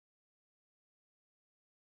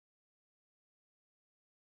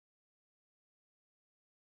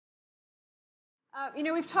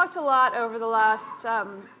We've talked a lot over the last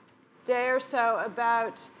day or so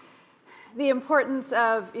about the importance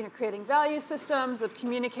of creating value systems, of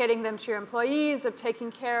communicating them to your employees, of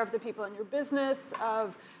taking care of the people in your business,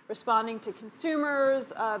 of responding to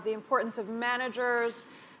consumers, of the importance of managers.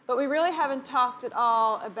 But we really haven't talked at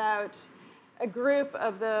all about a group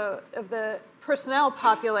of the personnel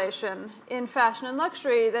population in fashion and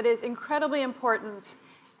luxury that is incredibly important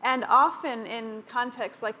and often in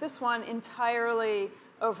contexts like this one entirely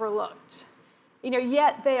overlooked.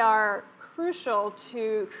 Yet they are crucial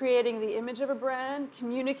to creating the image of a brand,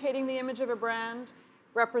 communicating the image of a brand,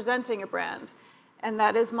 representing a brand, and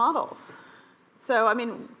that is models. So,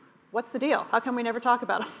 what's the deal? How come we never talk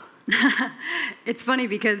about them? It's funny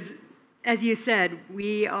because, as you said,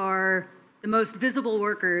 we are the most visible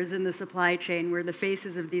workers in the supply chain. We're the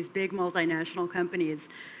faces of these big multinational companies.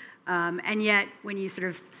 And yet, when you sort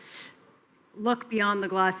of look beyond the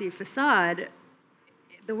glossy facade,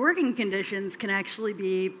 the working conditions can actually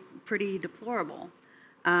be pretty deplorable.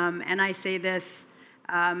 And I say this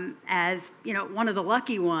as one of the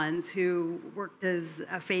lucky ones who worked as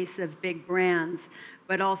a face of big brands,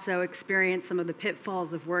 but also experienced some of the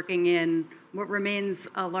pitfalls of working in what remains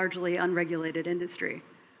a largely unregulated industry.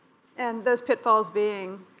 And those pitfalls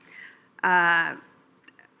being?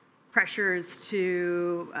 Pressures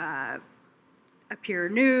to appear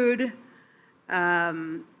nude,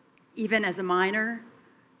 even as a minor,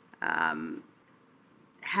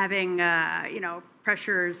 having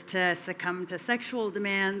pressures to succumb to sexual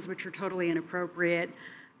demands, which are totally inappropriate,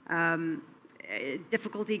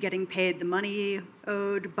 difficulty getting paid the money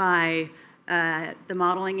owed by the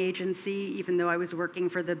modeling agency, even though I was working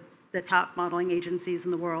for the top modeling agencies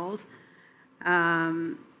in the world.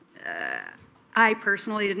 I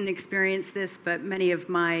personally didn't experience this, but many of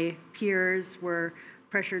my peers were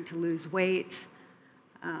pressured to lose weight.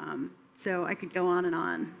 So I could go on and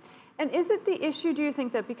on. And is it the issue, do you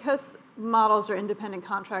think, that because models are independent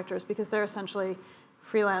contractors, because they're essentially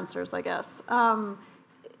freelancers, I guess,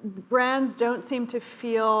 brands don't seem to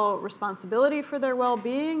feel responsibility for their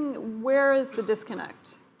well-being? Where is the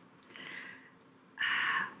disconnect?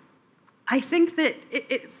 I think that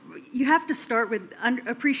you have to start with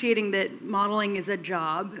appreciating that modeling is a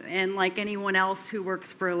job, and like anyone else who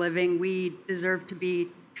works for a living, we deserve to be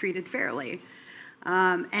treated fairly.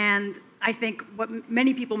 And I think what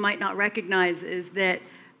many people might not recognize is that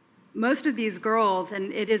most of these girls,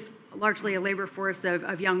 and it is largely a labor force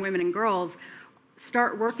of young women and girls,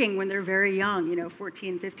 start working when they're very young,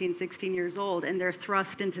 14, 15, 16 years old, and they're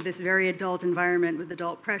thrust into this very adult environment with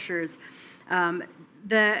adult pressures.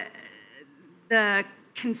 The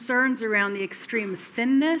concerns around the extreme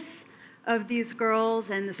thinness of these girls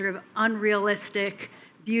and the sort of unrealistic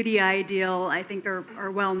beauty ideal, I think,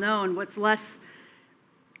 are well known. What's less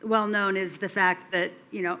well known is the fact that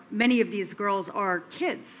many of these girls are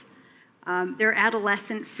kids. Their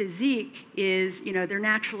adolescent physique is they're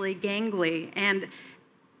naturally gangly, and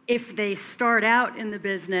if they start out in the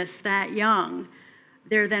business that young,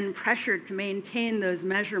 they're then pressured to maintain those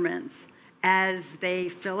measurements as they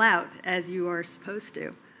fill out, as you are supposed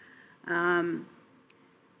to. And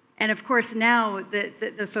of course, now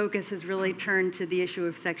the focus has really turned to the issue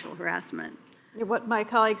of sexual harassment. What my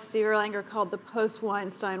colleague Steve Erlanger called the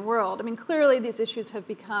post-Weinstein world. Clearly these issues have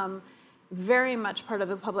become very much part of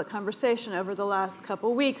the public conversation over the last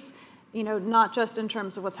couple weeks, not just in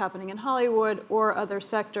terms of what's happening in Hollywood or other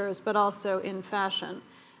sectors, but also in fashion.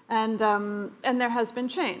 And there has been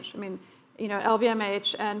change.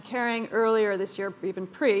 LVMH and Kering earlier this year, even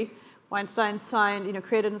pre-Weinstein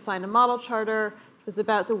created and signed a model charter. It was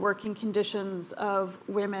about the working conditions of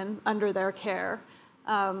women under their care.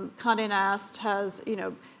 Condé Nast has,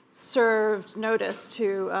 served notice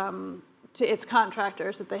to its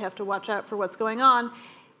contractors that they have to watch out for what's going on.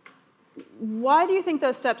 Why do you think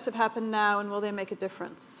those steps have happened now, and will they make a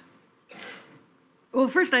difference? Well,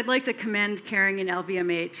 first, I'd like to commend Kering and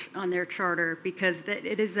LVMH on their charter, because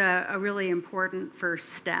it is a really important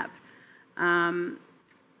first step. The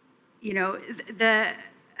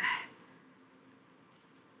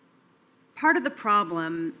part of the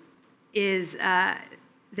problem is that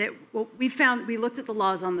what we found, we looked at the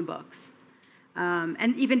laws on the books.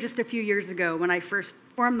 And even just a few years ago, when I first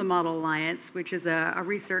formed the Model Alliance, which is a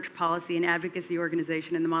research policy and advocacy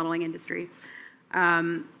organization in the modeling industry,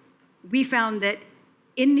 we found that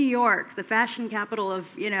in New York, the fashion capital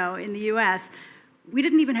of, in the US, we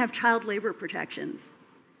didn't even have child labor protections.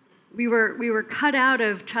 We were cut out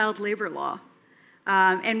of child labor law.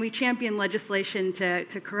 And we championed legislation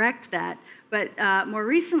to correct that. But more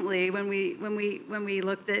recently, when we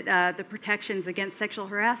looked at the protections against sexual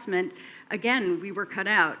harassment, again, we were cut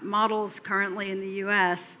out. Models currently in the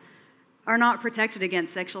US are not protected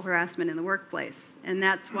against sexual harassment in the workplace. And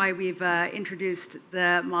that's why we've introduced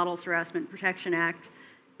the Models Harassment Protection Act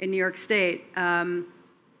in New York State,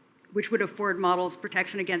 which would afford models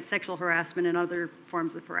protection against sexual harassment and other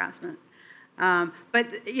forms of harassment. But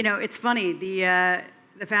it's funny,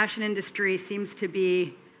 the fashion industry seems to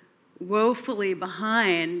be woefully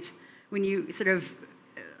behind when you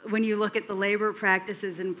look at the labor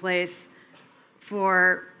practices in place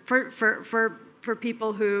for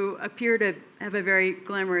people who appear to have a very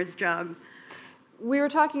glamorous job. We were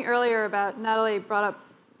talking earlier about, Natalie brought up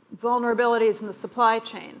vulnerabilities in the supply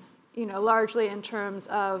chain, largely in terms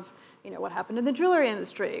of what happened in the jewelry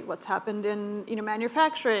industry, what's happened in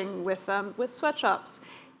manufacturing with sweatshops.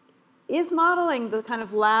 Is modeling the kind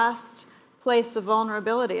of last place of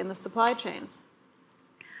vulnerability in the supply chain?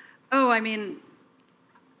 Oh, I mean,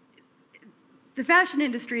 the fashion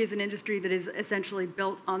industry is an industry that is essentially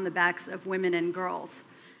built on the backs of women and girls.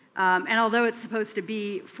 And although it's supposed to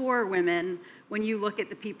be for women, when you look at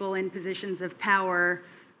the people in positions of power,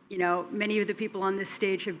 many of the people on this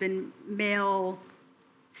stage have been male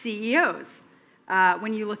CEOs.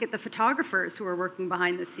 When you look at the photographers who are working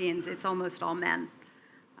behind the scenes, it's almost all men.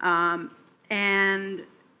 And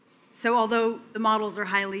so although the models are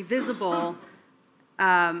highly visible,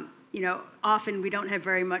 often we don't have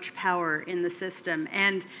very much power in the system.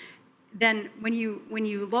 And then when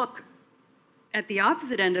you look at the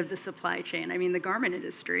opposite end of the supply chain, I mean, the garment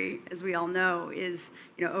industry, as we all know, is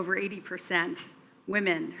over 80%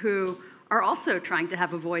 women who are also trying to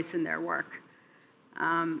have a voice in their work.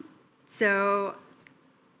 So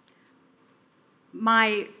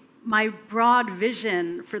my broad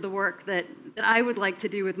vision for the work that I would like to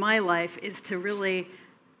do with my life is to really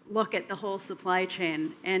look at the whole supply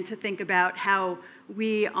chain and to think about how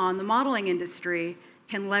we on the modeling industry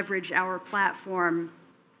can leverage our platform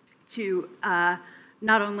to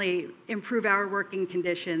not only improve our working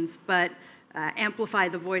conditions, but amplify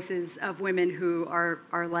the voices of women who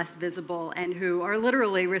are less visible and who are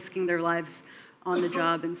literally risking their lives on the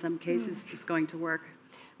job, in some cases, just going to work.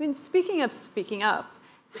 I mean, speaking of speaking up,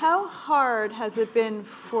 how hard has it been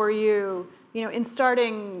for you, in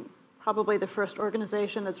starting probably the first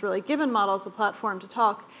organization that's really given models a platform to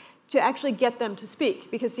talk, to actually get them to speak?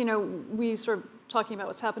 Because, we sort of talking about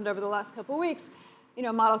what's happened over the last couple of weeks,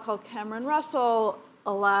 a model called Cameron Russell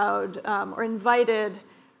allowed or invited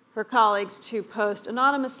her colleagues to post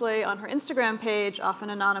anonymously on her Instagram page, often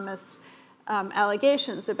anonymous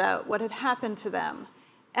allegations about what had happened to them.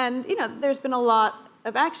 And there's been a lot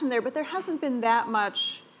of action there, but there hasn't been that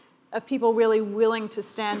much of people really willing to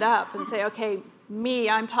stand up and say, okay,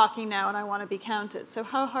 I'm talking now and I want to be counted. So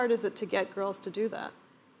how hard is it to get girls to do that?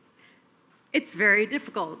 It's very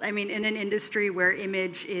difficult. I mean, in an industry where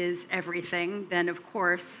image is everything, then of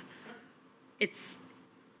course it's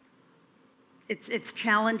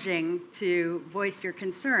challenging to voice your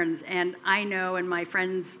concerns. And I know, and my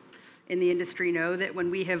friends in the industry know, that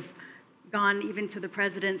when we have gone even to the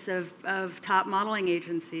presidents of top modeling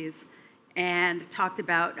agencies and talked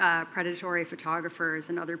about predatory photographers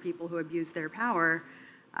and other people who abuse their power,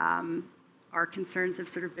 our concerns have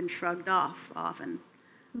sort of been shrugged off often.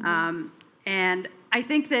 Mm-hmm. And I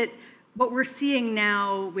think that what we're seeing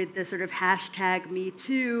now with the sort of hashtag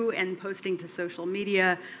 #MeToo and posting to social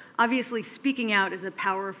media, obviously speaking out is a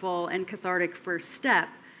powerful and cathartic first step,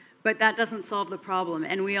 but that doesn't solve the problem.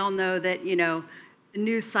 And we all know that, the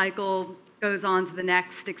news cycle goes on to the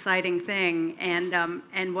next exciting thing.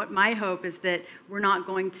 And what my hope is that we're not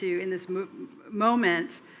going to, in this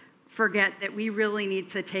moment, forget that we really need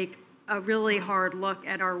to take a really hard look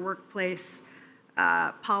at our workplace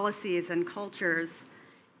policies and cultures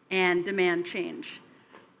and demand change.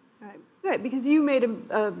 Right, because you made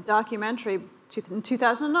a documentary in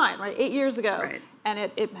 2009, right, 8 years ago. Right. And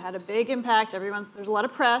it had a big impact. There's a lot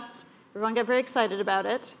of press. Everyone got very excited about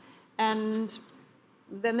it. And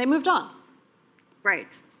then they moved on.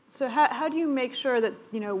 Right. So how do you make sure that,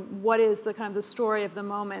 what is the kind of the story of the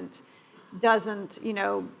moment doesn't,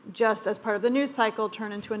 just as part of the news cycle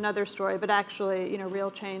turn into another story, but actually,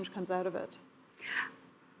 real change comes out of it?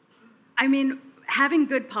 I mean, having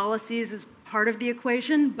good policies is part of the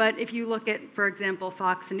equation, but if you look at, for example,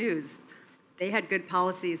 Fox News, they had good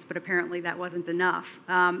policies, but apparently that wasn't enough.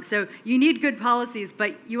 So you need good policies,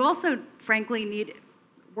 but you also, frankly, need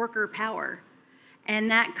worker power.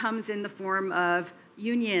 And that comes in the form of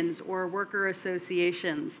unions or worker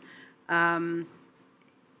associations. And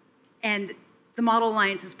the the Model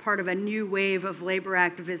Alliance is part of a new wave of labor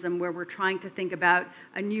activism where we're trying to think about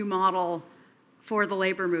a new model for the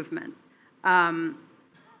labor movement.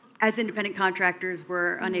 As independent contractors,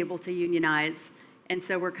 we're unable to unionize, and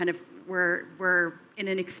so we're in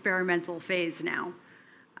an experimental phase now.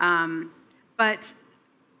 But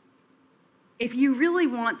if you really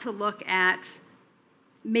want to look at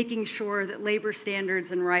making sure that labor standards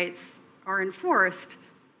and rights are enforced,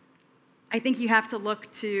 I think you have to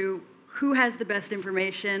look to who has the best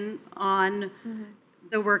information on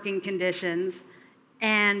the working conditions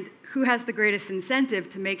and who has the greatest incentive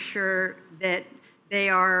to make sure that they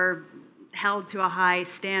are held to a high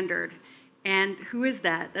standard. And who is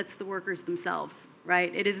that? That's the workers themselves,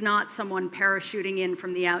 right? It is not someone parachuting in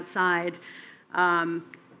from the outside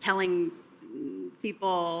telling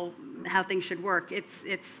people how things should work. It's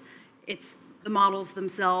the models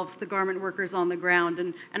themselves, the garment workers on the ground.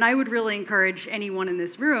 And I would really encourage anyone in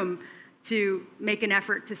this room to make an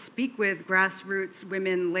effort to speak with grassroots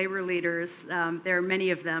women labor leaders. There are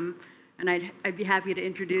many of them, and I'd be happy to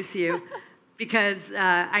introduce you because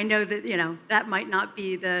I know that that might not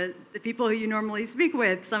be the people who you normally speak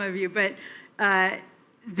with, some of you, but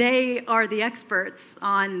they are the experts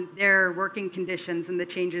on their working conditions and the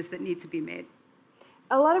changes that need to be made.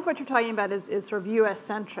 A lot of what you're talking about is sort of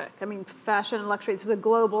US-centric. I mean, fashion and luxury, this is a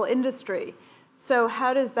global industry. So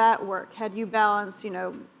how does that work? How do you balance,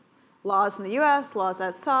 laws in the US, laws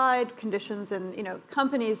outside, conditions in,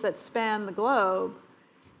 companies that span the globe,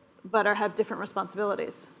 but have different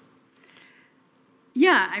responsibilities?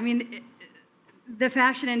 Yeah, I mean, the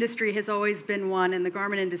fashion industry has always been one, and the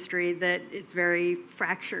garment industry, that is very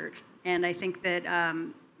fractured. And I think that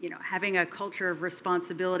having a culture of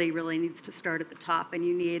responsibility really needs to start at the top, and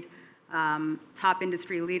you need top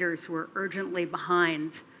industry leaders who are urgently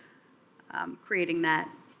behind creating that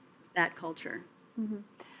culture. Mm-hmm.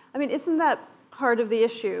 I mean, isn't that part of the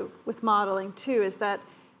issue with modeling too? Is that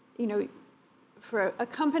for a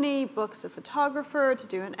company books a photographer to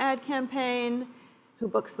do an ad campaign, who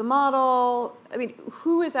books the model? I mean,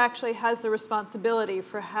 who actually has the responsibility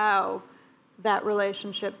for how that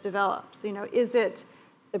relationship develops? Is it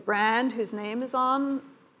the brand whose name is on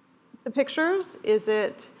the pictures? Is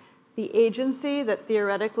it the agency that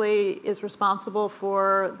theoretically is responsible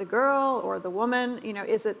for the girl or the woman?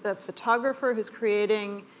 Is it the photographer who's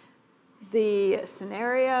creating the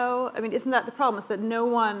scenario? I mean, isn't that the problem? Is that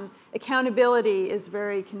accountability is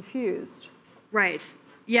very confused. Right.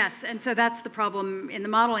 Yes, and so that's the problem in the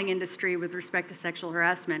modeling industry with respect to sexual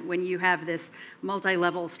harassment. When you have this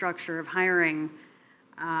multi-level structure of hiring,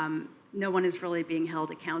 no one is really being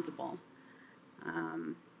held accountable.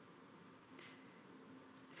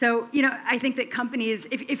 So, I think that companies,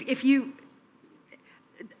 if you,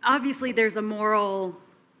 obviously there's a moral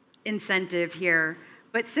incentive here,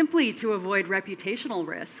 but simply to avoid reputational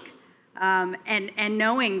risk, and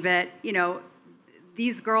knowing that,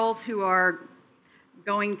 these girls who are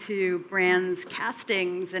going to brands'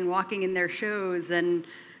 castings and walking in their shows and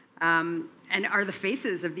are the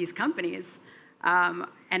faces of these companies,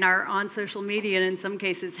 and are on social media and in some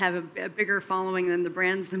cases have a bigger following than the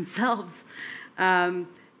brands themselves,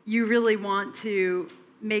 you really want to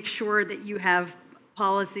make sure that you have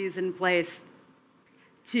policies in place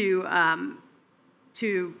to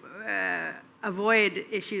avoid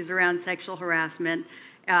issues around sexual harassment.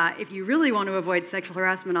 If you really want to avoid sexual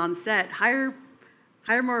harassment on set, hire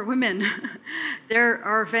more women. There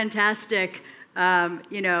are fantastic,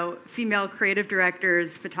 female creative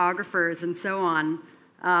directors, photographers, and so on.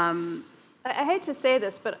 I hate to say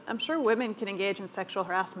this, but I'm sure women can engage in sexual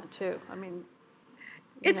harassment too. I mean,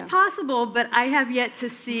 it's possible, but I have yet to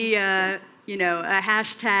see, a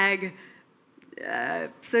hashtag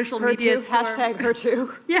social media storm. Hashtag her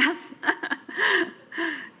too. Yes.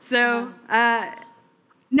 So.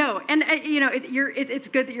 No, and it's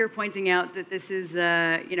good that you're pointing out that this is,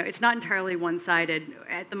 it's not entirely one-sided.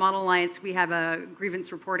 At the Model Alliance, we have a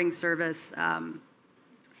grievance reporting service,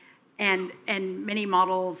 and many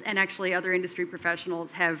models and actually other industry professionals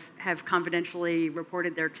have confidentially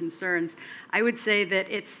reported their concerns. I would say that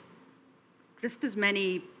it's just as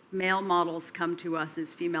many male models come to us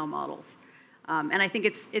as female models, and I think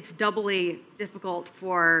it's doubly difficult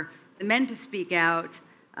for the men to speak out.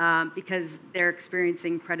 Because they're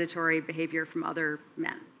experiencing predatory behavior from other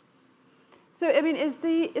men. So, I mean, is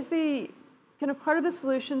the kind of part of the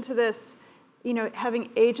solution to this, having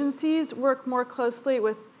agencies work more closely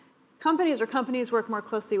with companies, or companies work more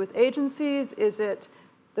closely with agencies? Is it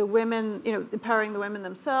the women, empowering the women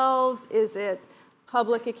themselves? Is it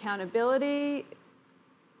public accountability?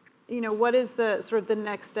 What is the sort of the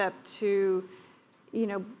next step to,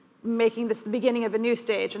 making this the beginning of a new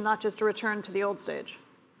stage and not just a return to the old stage?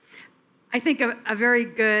 I think a very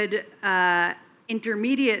good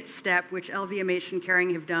intermediate step, which LVMH and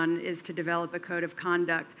Kering have done, is to develop a code of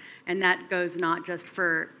conduct. And that goes not just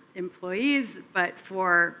for employees, but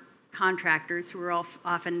for contractors who are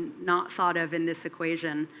often not thought of in this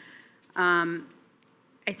equation.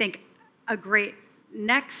 I think a great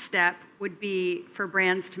next step would be for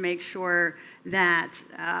brands to make sure that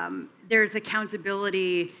there's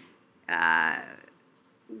accountability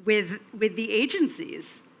with the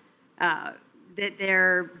agencies that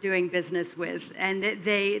they're doing business with, and that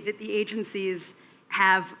the agencies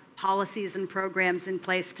have policies and programs in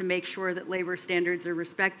place to make sure that labor standards are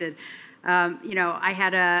respected. I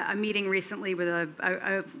had a meeting recently with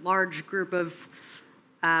a large group of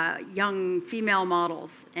young female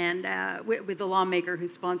models, and with the lawmaker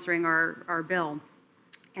who's sponsoring our bill.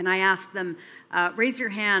 And I asked them, raise your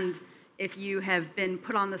hand if you have been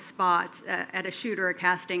put on the spot at a shoot or a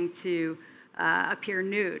casting to appear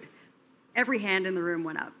nude. Every hand in the room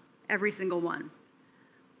went up, every single one.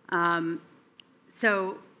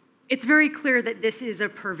 So it's very clear that this is a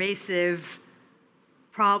pervasive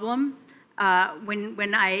problem.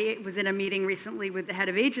 When I was in a meeting recently with the head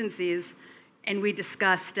of agencies, and we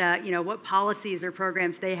discussed what policies or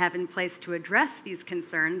programs they have in place to address these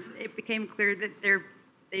concerns, it became clear that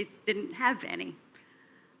they didn't have any.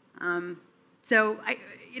 So I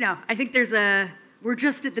think we're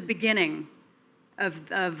just at the beginning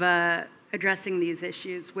of addressing these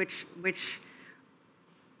issues, which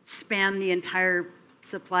span the entire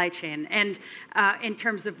supply chain. And in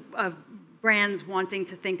terms of brands wanting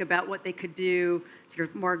to think about what they could do sort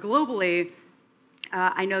of more globally,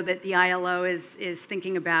 I know that the ILO is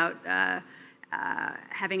thinking about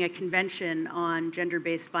having a convention on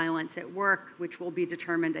gender-based violence at work, which will be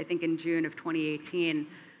determined, I think, in June of 2018.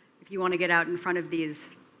 If you want to get out in front of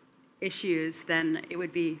these issues, then it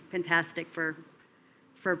would be fantastic for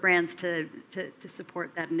brands to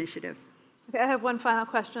support that initiative. Okay, I have one final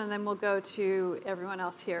question, and then we'll go to everyone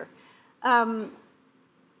else here.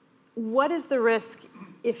 What is the risk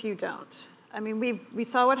if you don't? I mean, we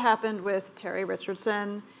saw what happened with Terry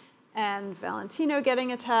Richardson and Valentino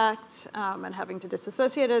getting attacked and having to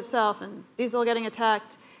disassociate itself, and Diesel getting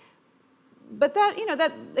attacked. But that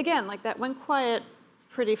again, like, that went quiet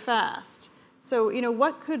pretty fast. So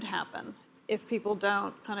what could happen if people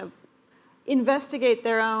don't kind of investigate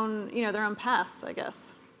their own pasts, I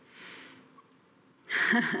guess?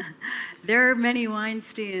 There are many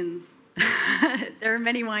Weinsteins. There are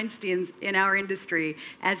many Weinsteins in our industry,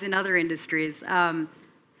 as in other industries. And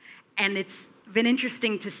it's been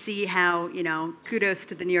interesting to see how, kudos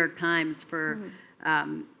to the New York Times for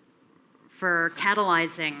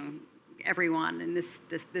catalyzing everyone in this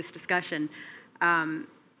discussion.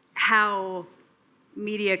 How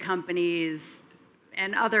media companies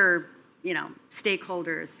and other,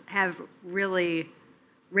 stakeholders have really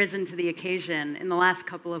risen to the occasion in the last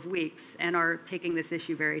couple of weeks and are taking this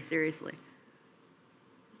issue very seriously.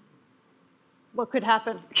 What could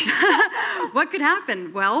happen? What could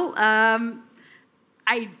happen? Well,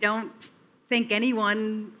 I don't think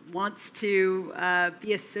anyone wants to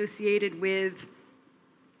be associated with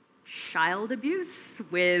child abuse,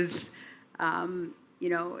 with,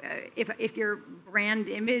 if your brand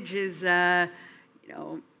image is,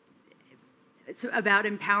 it's about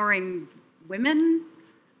empowering women,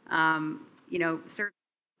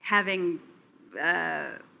 having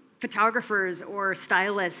photographers or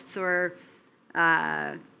stylists or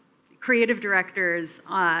creative directors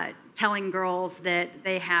telling girls that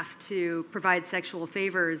they have to provide sexual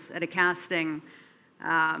favors at a casting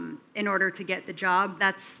in order to get the job,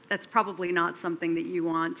 that's probably not something that you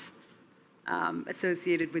want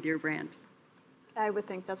associated with your brand. I would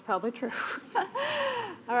think that's probably true.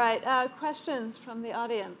 All right, questions from the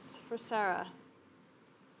audience for Sara?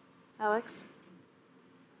 Alex?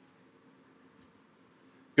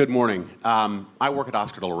 Good morning. I work at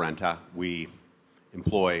Oscar de la Renta. We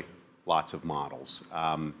employ lots of models.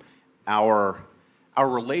 Our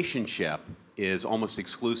relationship is almost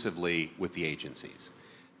exclusively with the agencies.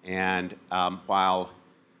 And while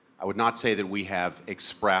I would not say that we have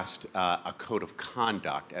expressed a code of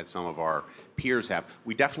conduct, as some of our peers have,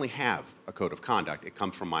 we definitely have a code of conduct. It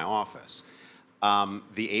comes from my office.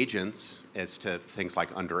 The agents, as to things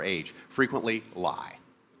like underage, frequently lie.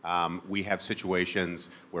 We have situations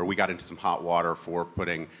where we got into some hot water for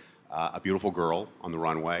putting a beautiful girl on the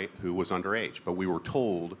runway who was underage, but we were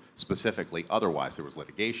told specifically otherwise. There was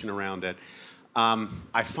litigation around it.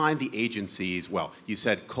 I find the agencies, well, you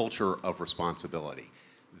said culture of responsibility.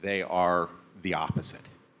 They are the opposite.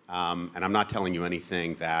 And I'm not telling you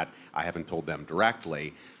anything that I haven't told them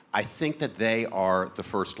directly. I think that they are the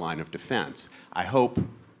first line of defense. I hope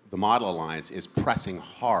the Model Alliance is pressing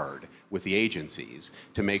hard with the agencies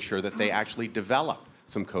to make sure that they actually develop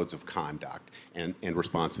some codes of conduct and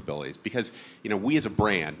responsibilities. Because, you know, we as a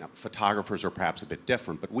brand, now, photographers are perhaps a bit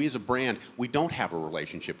different, but we as a brand, we don't have a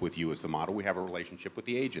relationship with you as the model, we have a relationship with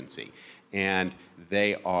the agency. And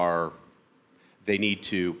they need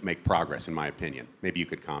to make progress, in my opinion. Maybe you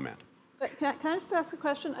could comment. But can I just ask a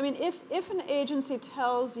question? I mean, if an agency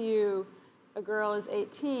tells you a girl is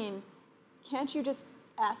 18, can't you just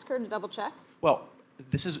ask her to double check? Well,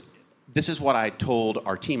 this is what I told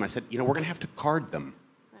our team. I said, you know, we're going to have to card them.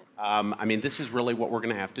 Right. I mean, this is really what we're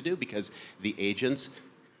going to have to do, because the agents,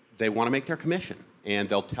 they want to make their commission, and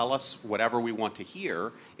they'll tell us whatever we want to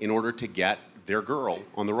hear in order to get their girl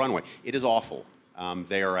on the runway. It is awful.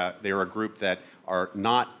 They are a group that are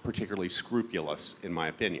not particularly scrupulous, in my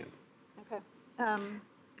opinion. Okay.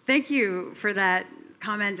 Thank you for that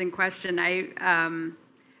comment and question.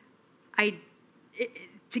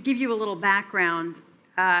 To give you a little background,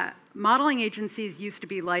 modeling agencies used to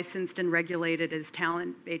be licensed and regulated as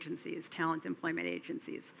talent agencies, talent employment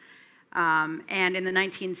agencies. And in the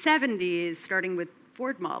 1970s, starting with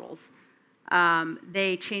Ford models,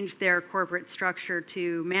 they changed their corporate structure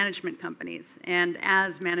to management companies. And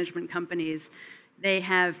as management companies, they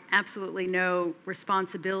have absolutely no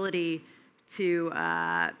responsibility to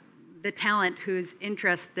the talent whose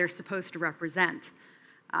interests they're supposed to represent.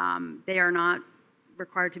 They are not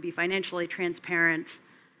required to be financially transparent.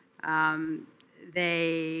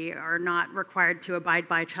 They are not required to abide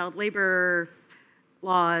by child labor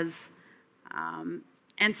laws.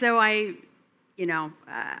 And so I'm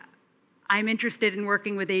interested in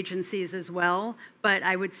working with agencies as well, but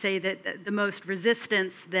I would say that the most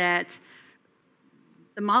resistance that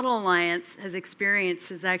the Model Alliance has experienced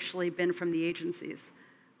has actually been from the agencies.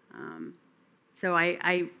 So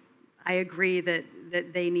I agree that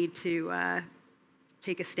they need to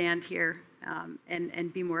take a stand here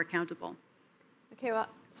and be more accountable. Okay, well,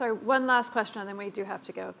 sorry, one last question, and then we do have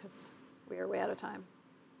to go because we are way out of time.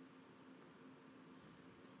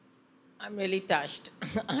 I'm really touched.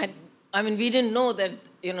 I mean, we didn't know that,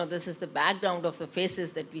 you know, this is the background of the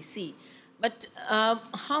faces that we see. But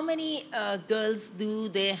how many girls do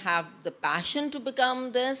they have the passion to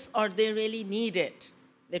become this, or they really need it?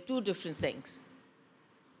 They're two different things.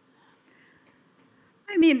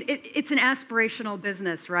 I mean, it's an aspirational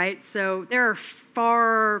business, right? So there are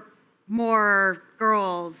far more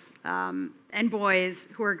girls and boys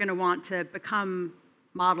who are going to want to become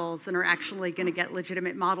models than are actually going to get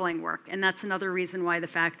legitimate modeling work. And that's another reason why the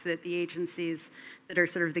fact that the agencies that are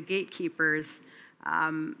sort of the gatekeepers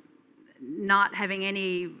not having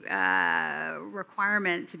any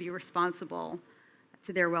requirement to be responsible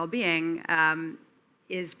to their well-being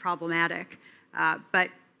is problematic. But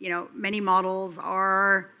you know, many models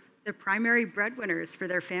are the primary breadwinners for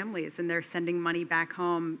their families, and they're sending money back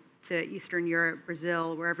home to Eastern Europe,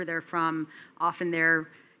 Brazil, wherever they're from. Often they're,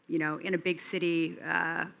 you know, in a big city,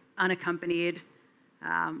 unaccompanied,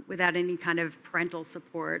 without any kind of parental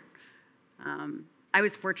support. I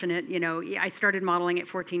was fortunate, you know, I started modeling at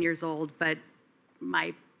 14 years old, but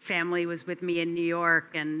my family was with me in New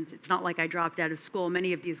York, and it's not like I dropped out of school.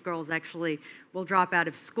 Many of these girls actually will drop out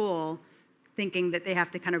of school thinking that they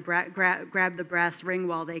have to kind of grab the brass ring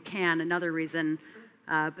while they can. Another reason,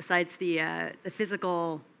 besides the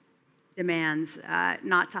physical demands,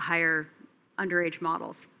 not to hire underage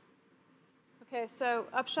models. Okay, so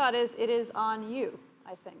upshot is it is on you,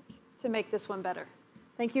 I think, to make this one better.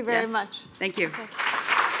 Thank you very much. Thank you. Okay.